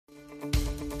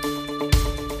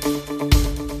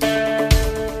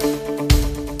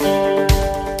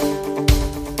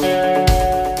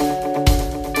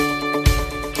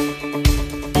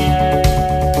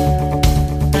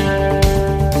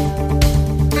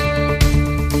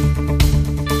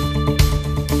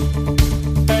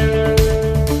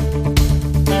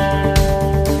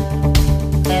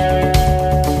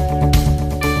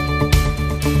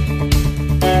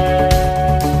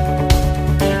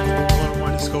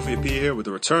Sophia P. here with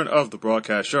the return of the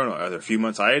Broadcast Journal after a few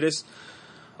months hiatus.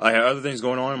 I had other things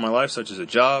going on in my life, such as a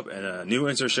job and a new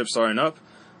internship starting up.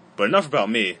 But enough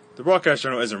about me. The Broadcast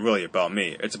Journal isn't really about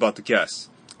me. It's about the guests.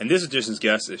 And this edition's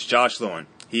guest is Josh Lowen.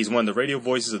 He's one of the radio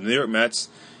voices of the New York Mets.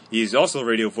 He's also the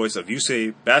radio voice of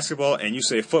UCLA basketball and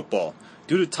UCLA football.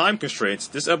 Due to time constraints,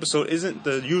 this episode isn't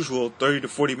the usual 30 to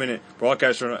 40 minute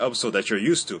Broadcast Journal episode that you're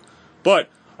used to. But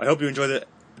I hope you enjoy the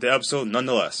episode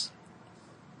nonetheless.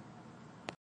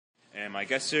 And my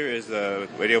guest here is the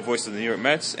radio voice of the New York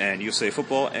Mets and UCLA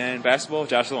football and basketball,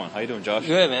 Josh Lowen. How you doing, Josh?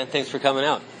 Good, man. Thanks for coming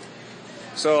out.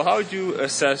 So how would you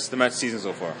assess the Mets season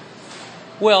so far?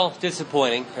 Well,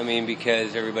 disappointing. I mean,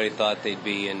 because everybody thought they'd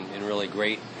be in really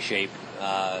great shape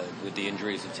with the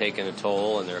injuries have taken a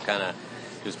toll, and they're kind of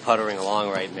just puttering along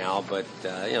right now. But,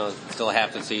 still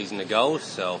half the season to go,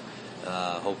 so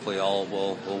hopefully all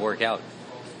will work out.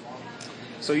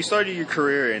 So you started your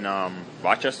career in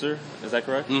Rochester, is that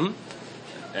correct? Mm-hmm.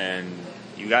 And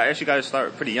you actually got to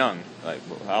start pretty young. Like,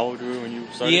 how old were you when you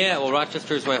started? Yeah, well,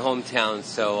 Rochester is my hometown,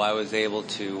 so I was able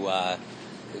to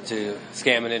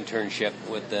scam an internship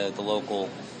with the local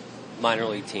minor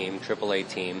league team, AAA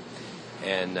team,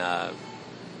 and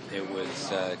it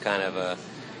was kind of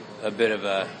a bit of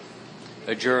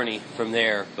a journey from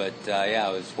there. But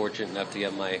I was fortunate enough to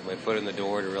get my foot in the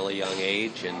door at a really young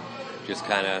age, and just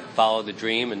kind of followed the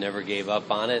dream and never gave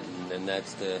up on it, and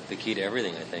that's the key to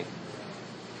everything, I think.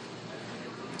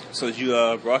 So did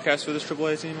you broadcast for this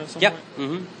AAA team at some point?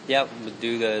 Mm-hmm. Yep. Would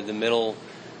do the middle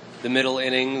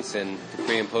innings and the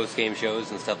pre and post game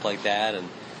shows and stuff like that, and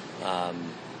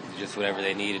just whatever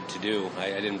they needed to do. I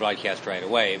didn't broadcast right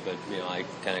away, but I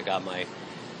kind of got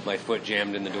my foot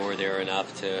jammed in the door there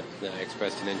enough to I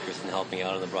expressed an interest in helping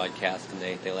out on the broadcast, and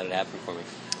they let it happen for me.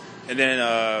 And then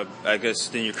I guess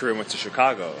then your career went to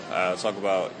Chicago. Let's talk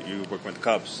about you working with the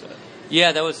Cubs.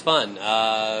 Yeah, that was fun.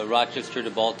 Rochester to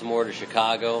Baltimore to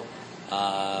Chicago.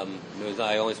 I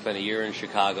only spent a year in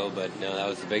Chicago, but that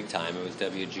was the big time. It was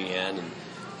WGN, and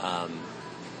I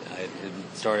had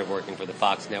started working for the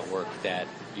Fox network that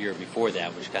year before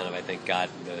that, which kind of I think got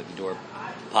the door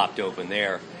popped open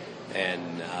there.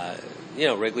 And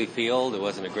Wrigley Field. It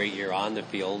wasn't a great year on the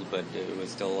field, but it was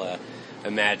still a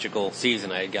magical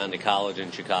season. I had gone to college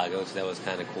in Chicago, so that was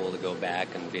kind of cool to go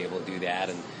back and be able to do that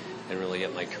and really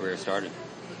get my career started.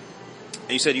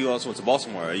 And you said you also went to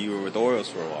Baltimore. You were with the Orioles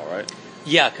for a while, right?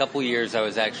 Yeah, a couple years. I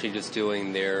was actually just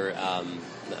doing their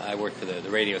I worked for the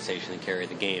radio station that carried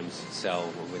the games, so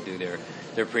we would do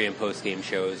their pre- and post-game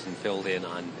shows and filled in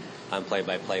on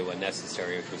play-by-play when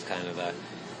necessary, which was kind of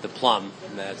the plum.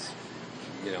 And that's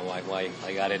why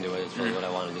I got into it. It's really what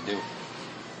I wanted to do.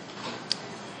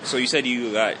 So you said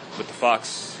you got with the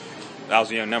Fox. I was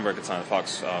a young member at the time,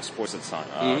 Fox Sports at the time.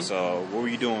 Mm-hmm. So what were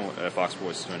you doing at Fox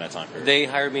Sports during that time period? They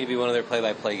hired me to be one of their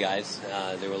play-by-play guys.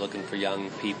 They were looking for young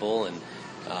people, and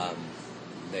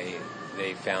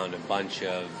they found a bunch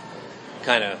of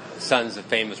kind of sons of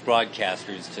famous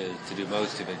broadcasters to do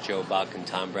most of it, Joe Buck and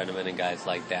Tom Brenneman and guys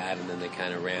like that, and then they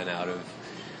kind of ran out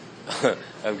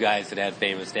of guys that had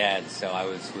famous dads. So I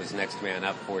was next man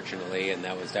up, fortunately, and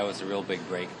that was a real big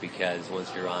break, because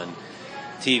once you're on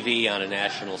TV on a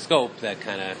national scope, that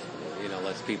kind of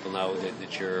lets people know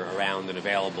that you're around and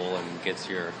available, and gets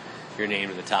your name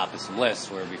to the top of some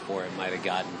lists, where before it might have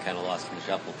gotten kind of lost in the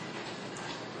shuffle.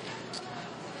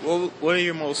 Well, what are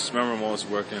your most memorable moments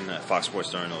working at Fox Sports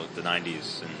during the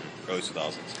 90s and early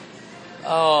 2000s?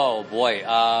 Oh, boy.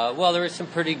 Well, there were some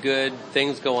pretty good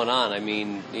things going on. I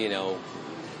mean, the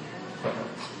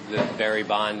Barry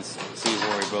Bonds season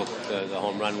where he broke the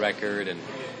home run record, and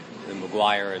the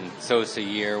McGuire and Sosa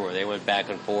year where they went back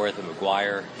and forth, and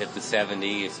McGuire hit the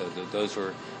 70, so those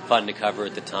were fun to cover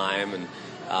at the time. And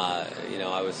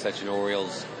I was such an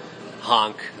Orioles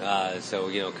honk,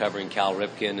 so covering Cal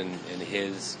Ripken and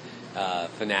his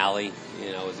finale,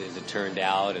 as it turned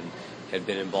out, and had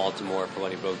been in Baltimore for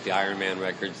when he broke the Ironman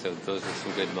record, so those were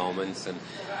some good moments. And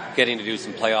getting to do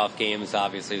some playoff games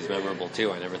obviously was memorable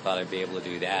too. I never thought I'd be able to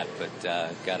do that,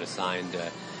 but got assigned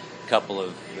couple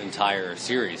of entire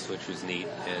series, which was neat,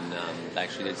 and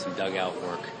actually did some dugout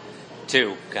work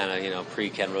too, kind of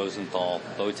pre-Ken Rosenthal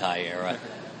bow tie era.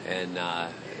 And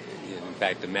in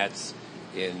fact, the Mets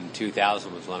in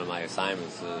 2000 was one of my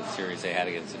assignments, the series they had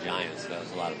against the Giants. So that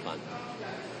was a lot of fun.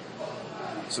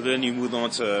 So then you moved on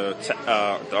to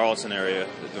the Arlington area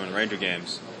doing Ranger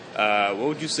games. What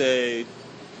would you say,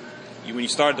 when you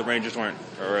started, the Rangers weren't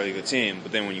a really good team,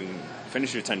 but then when you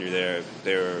finished your tenure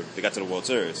there, they got to the World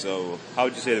Series. So how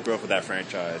would you say the growth of that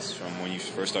franchise from when you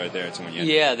first started there to when you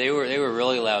ended? Yeah, they were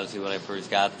really lousy when I first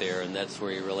got there, and that's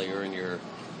where you really earn your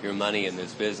your money in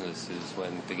this business is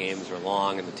when the games are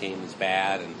long and the team is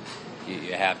bad, and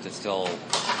you have to still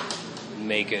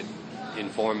make it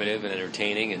informative and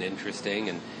entertaining and interesting,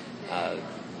 and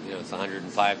it's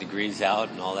 105 degrees out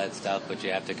and all that stuff, but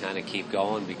you have to kind of keep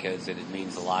going because it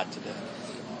means a lot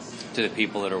to the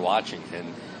people that are watching,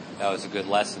 and that was a good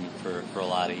lesson for a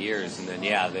lot of years. And then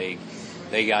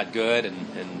they got good,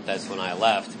 and that's when I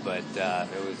left, but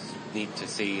it was neat to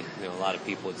see a lot of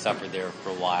people had suffered there for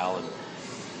a while, and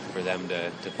for them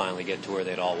to finally get to where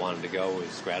they'd all wanted to go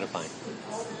was gratifying.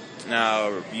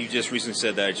 Now, you just recently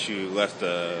said that you left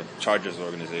the Chargers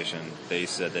organization. They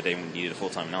said that they needed a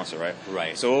full-time announcer, right?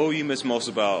 Right. So what you miss most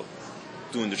about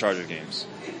doing the Chargers games?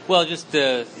 Well, just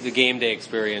the game day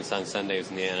experience on Sundays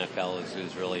in the NFL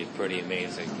is really pretty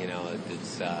amazing.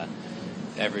 It's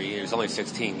there's only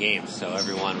 16 games, so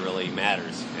every one really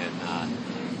matters, and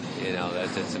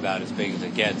that's about as big as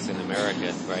it gets in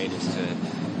America, right? Is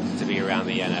to be around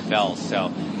the NFL. So,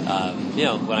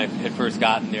 when I had first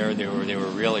gotten there, they were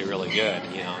really, really good.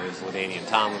 It was LaDainian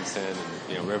Tomlinson,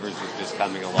 and Rivers was just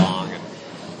coming along, and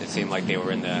it seemed like they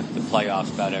were in the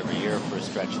playoffs about every year for a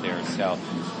stretch there. So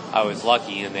I was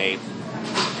lucky, and they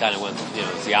kind of went,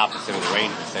 it's the opposite of the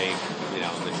Rangers.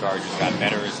 The Chargers got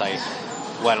better as I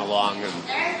went along,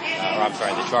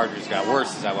 the Chargers got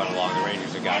worse as I went along. The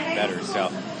Rangers had gotten better.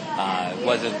 So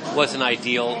it wasn't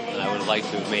ideal, and I would have liked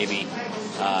to have maybe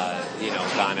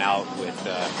gone out with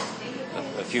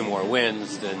a few more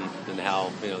wins than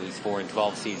how these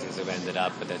 4-12 seasons have ended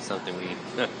up. But that's something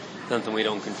we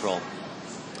don't control.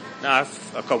 Now, I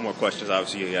have a couple more questions.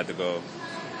 Obviously, you had to go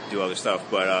do other stuff,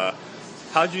 but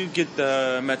how'd you get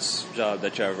the Mets job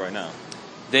that you have right now?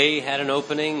 They had an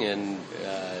opening and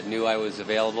knew I was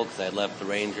available because I had left the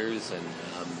Rangers, and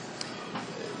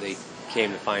they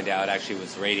came to find out. Actually, it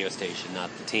was the radio station, not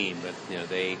the team, but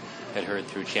they had heard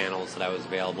through channels that I was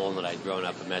available and that I'd grown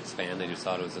up a Mets fan. They just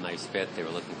thought it was a nice fit. They were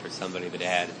looking for somebody that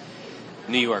had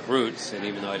New York roots, and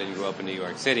even though I didn't grow up in New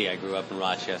York City, I grew up in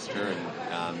Rochester, and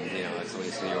at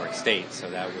least New York State, so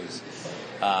that was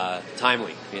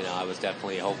timely. I was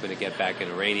definitely hoping to get back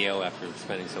into radio after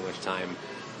spending so much time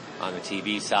on the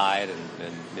TV side,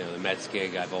 and the Mets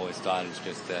gig I've always thought is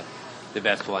just the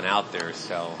best one out there,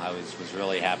 so I was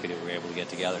really happy that we were able to get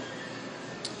together.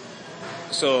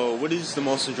 So what is the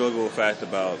most enjoyable fact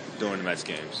about doing the Mets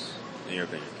games, in your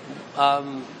opinion?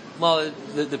 Well,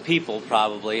 the people,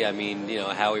 probably. I mean,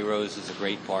 Howie Rose is a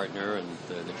great partner, and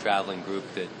the traveling group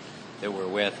that we're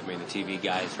with. I mean, the TV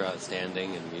guys are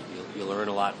outstanding, and you learn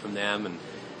a lot from them, and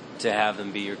to have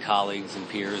them be your colleagues and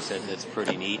peers, that's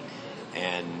pretty neat.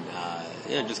 And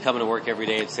just coming to work every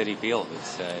day at Citi Field,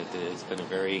 it's been a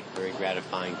very, very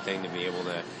gratifying thing to be able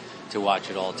to watch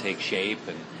it all take shape.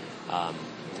 And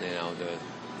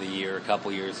a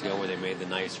couple years ago where they made the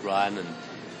nice run and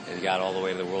got all the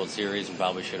way to the World Series and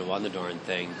probably should have won the darn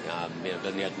thing. It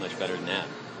doesn't get much better than that.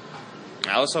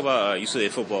 Now let's talk about UCLA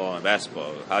football and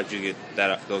basketball. How did you get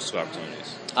those two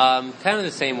opportunities? Kind of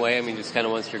the same way. I mean, just kind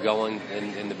of once you're going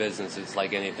in the business, it's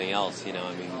like anything else.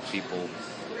 People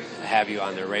have you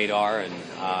on their radar, and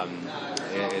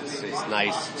it's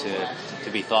nice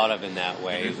to be thought of in that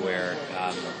way, where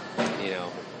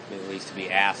at least to be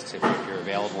asked if you're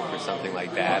available for something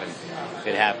like that. And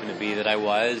it happened to be that I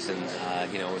was, and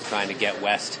was trying to get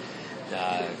west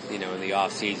in the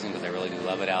off season because I really do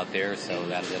love it out there. So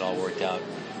that it all worked out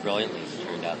brilliantly, as it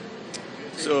turned out.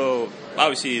 So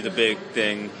obviously the big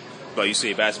thing about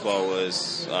UCLA basketball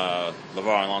was LeVar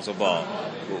and Lonzo Ball.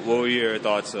 What were your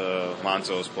thoughts of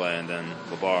Lonzo's play, and then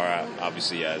LeVar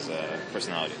obviously as a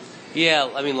personality? Yeah,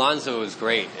 I mean, Lonzo was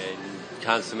great and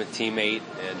consummate teammate,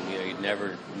 and you'd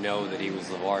never know that he was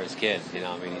LeVar's kid.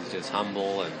 He's just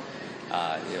humble and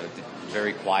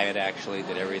very quiet. Actually,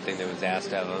 did everything that was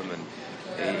asked of him,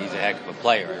 and he's a heck of a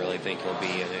player. I really think he'll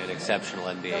be an exceptional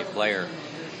NBA player.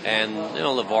 And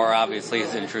LeVar obviously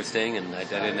is interesting, and I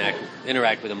didn't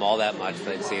interact with him all that much,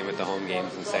 but I'd see him at the home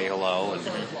games and say hello. And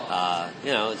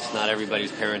it's not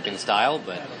everybody's parenting style,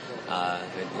 but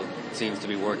it seems to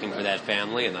be working for that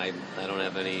family, and I don't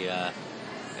have any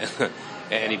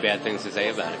any bad things to say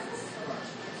about it.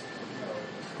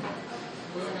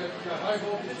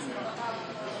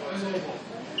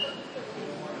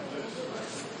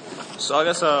 So I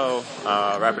guess I'll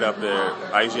wrap it up there.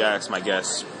 I usually ask my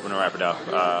guests when I wrap it up,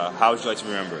 how would you like to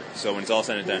be remembered? So when it's all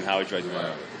said and done, how would you like to be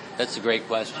remembered? That's a great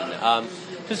question.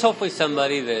 Just hopefully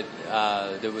somebody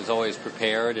that was always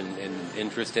prepared and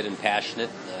interested and passionate.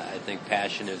 I think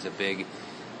passion is a big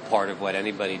part of what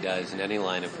anybody does in any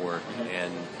line of work.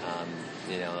 And,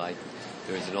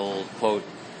 there's an old quote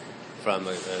from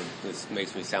this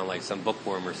makes me sound like some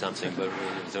bookworm or something, but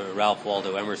it was a Ralph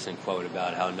Waldo Emerson quote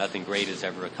about how nothing great is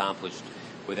ever accomplished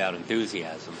without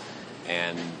enthusiasm.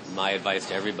 And my advice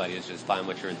to everybody is just find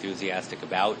what you're enthusiastic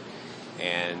about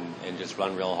and just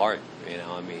run real hard.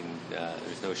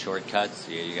 There's no shortcuts.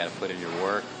 You got to put in your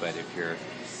work, but if you're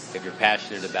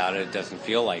passionate about it, it doesn't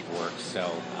feel like work.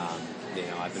 So,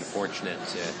 I've been fortunate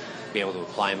to be able to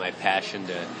apply my passion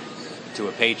to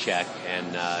a paycheck,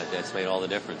 and that's made all the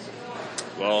difference.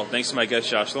 Well, thanks to my guest,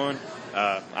 Josh Thorne.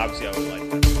 Obviously, I would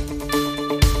like that.